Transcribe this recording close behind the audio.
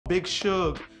Big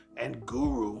Suge and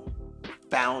Guru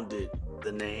founded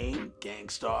the name Gang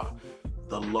Starr,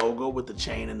 the logo with the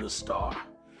chain and the star.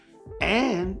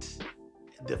 And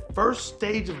the first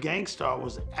stage of Gang Starr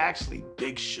was actually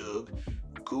Big Suge,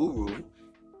 Guru,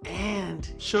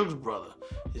 and Suge's brother.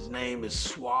 His name is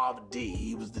Suave D.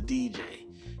 He was the DJ.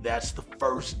 That's the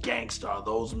first Gang Starr,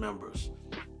 those members.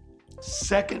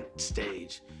 Second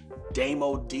stage,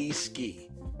 Damo D Ski,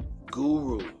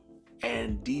 Guru,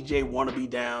 and DJ Wanna Be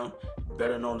Down,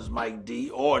 better known as Mike D,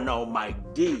 or no,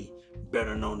 Mike D,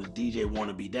 better known as DJ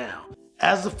Wanna Be Down.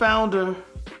 As the founder,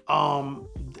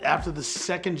 after the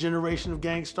second generation of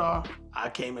Gang Starr, I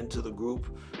came into the group.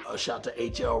 Shout to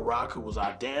HL Rock, who was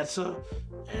our dancer,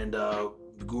 and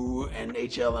Guru and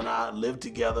HL and I lived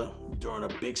together during a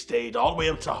big stage, all the way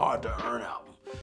up to Hard to Earn album.